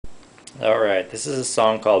Alright, this is a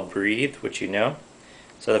song called Breathe, which you know.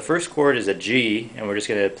 So the first chord is a G, and we're just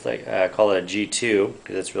going to call it a G2,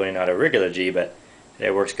 because it's really not a regular G, but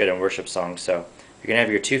it works good in worship songs. So you're going to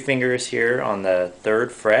have your two fingers here on the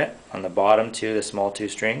 3rd fret, on the bottom two, the small two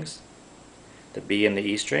strings, the B and the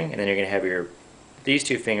E string, and then you're going to have these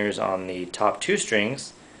two fingers on the top two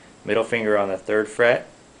strings, middle finger on the 3rd fret,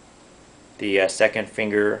 the 2nd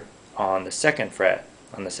finger on the 2nd fret,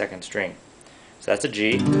 on the 2nd string. So that's a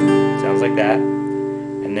G, sounds like that.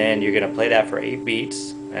 And then you're going to play that for 8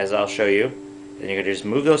 beats, as I'll show you. Then you're going to just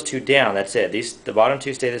move those two down, that's it. The bottom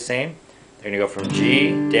two stay the same. They're going to go from G,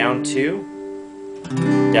 down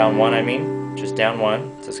 2, down 1 I mean, just down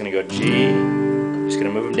 1. So it's going to go G, just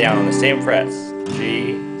going to move them down on the same frets.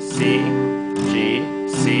 G, C, G,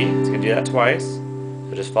 C. It's going to do that twice,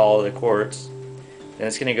 so just follow the chords. Then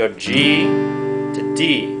it's going to go G to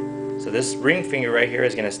D. So this ring finger right here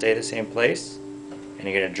is going to stay the same place. And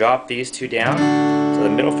you're going to drop these two down. So the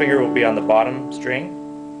middle finger will be on the bottom string.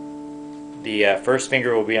 The first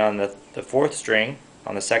finger will be on the 4th string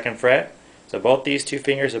on the 2nd fret. So both these two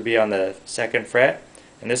fingers will be on the 2nd fret.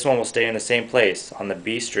 And this one will stay in the same place on the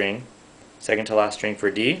B string, second to last string for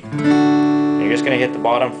D. And you're just going to hit the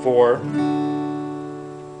bottom 4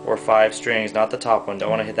 or 5 strings, not the top one. Don't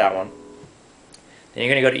want to hit that one. Then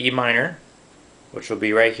you're going to go to E minor, which will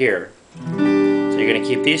be right here. So you're going to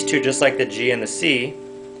keep these two just like the G and the C.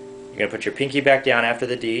 You're going to put your pinky back down after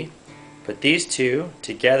the D. Put these two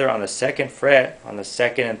together on the 2nd fret on the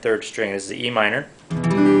 2nd and 3rd string. This is the E minor.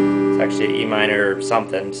 It's actually an E minor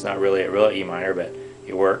something. It's not really a real E minor, but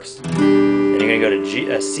it works. Then you're going to go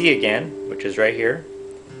to C again, which is right here.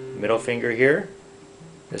 Middle finger here.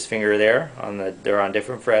 This finger there. They're on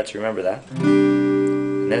different frets. Remember that.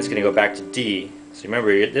 And then it's going to go back to D. So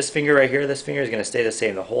remember, this finger right here, this finger is going to stay the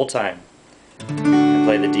same the whole time. And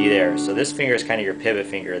play the D there. So this finger is kind of your pivot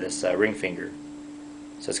finger, this ring finger.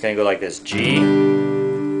 So it's going to go like this: G,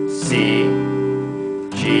 C,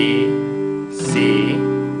 G, C,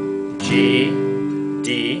 G,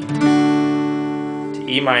 D, to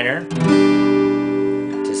E minor,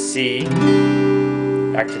 to C,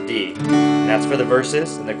 back to D. And that's for the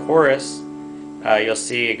verses. In the chorus, you'll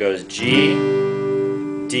see it goes G,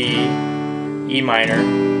 D, E minor,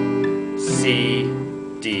 C,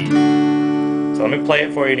 D. So let me play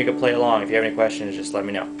it for you and you can play along. If you have any questions, just let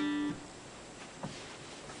me know.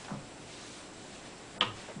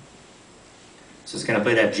 So it's going to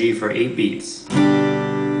play that G for 8 beats. 2, 3, 4.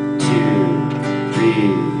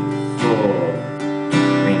 I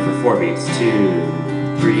mean for 4 beats.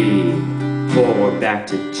 2, 3, 4. Back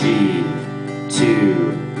to G.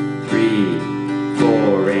 2, 3,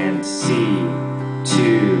 4 and C.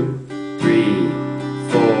 2, 3,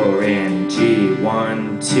 4 and G.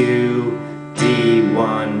 1, 2. D,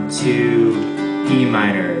 1, 2, E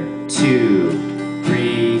minor, 2,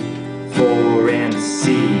 3, 4 and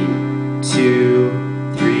C, 2,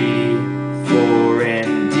 3, 4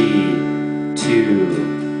 and D,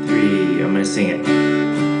 2, 3. I'm going to sing it.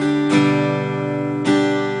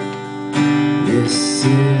 This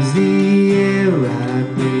is the air I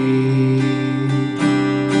breathe.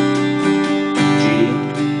 G.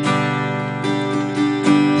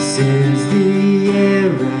 This is the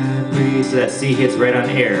air I breathe. So that C hits right on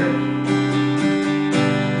air.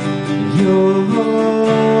 Your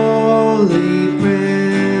holy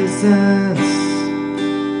presence,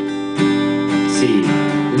 C,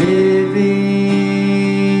 living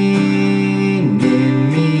in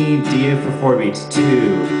me. D for 4 beats. 2,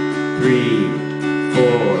 3, 4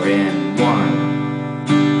 and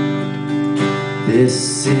 1.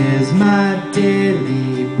 This is my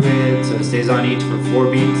daily bread. So it stays on each for 4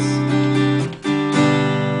 beats.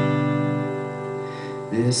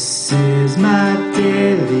 This is my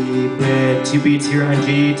daily bread. 2 beats here on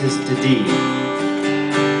G to D.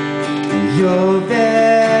 Your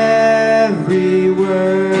very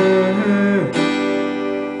word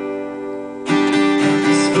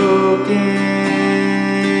spoken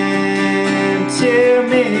to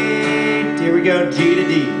me. Here we go, G to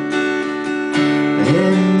D.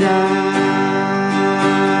 And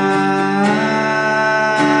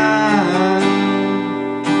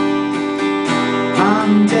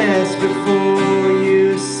I'm desperate for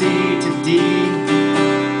you, C to D.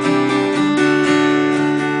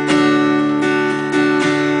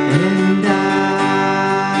 And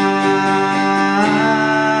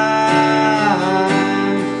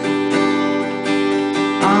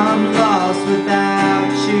I'm lost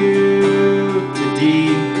without you, to D.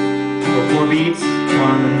 For 4 beats.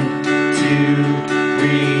 1, 2,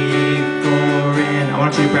 3, 4, and I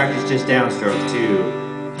want you to practice just downstroke.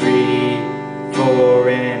 2, 3, 4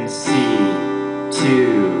 and C,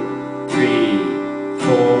 2,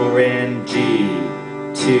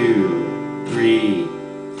 2, 3,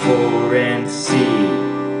 4, and C,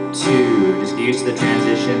 2. Just get used to the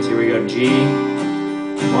transitions. Here we go. G,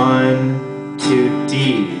 1, 2,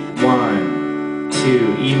 D, 1,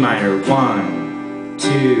 2, E minor, 1,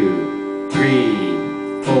 2,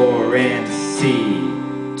 3, 4, and C,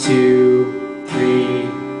 2, 3,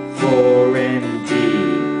 4, and D,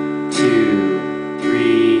 2,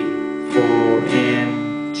 3, 4,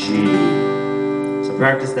 and G. So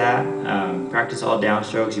practice that. Practice all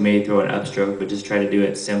downstrokes. You may throw an upstroke, but just try to do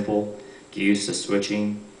it simple. Get used to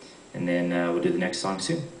switching, and then we'll do the next song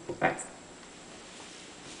soon. Bye.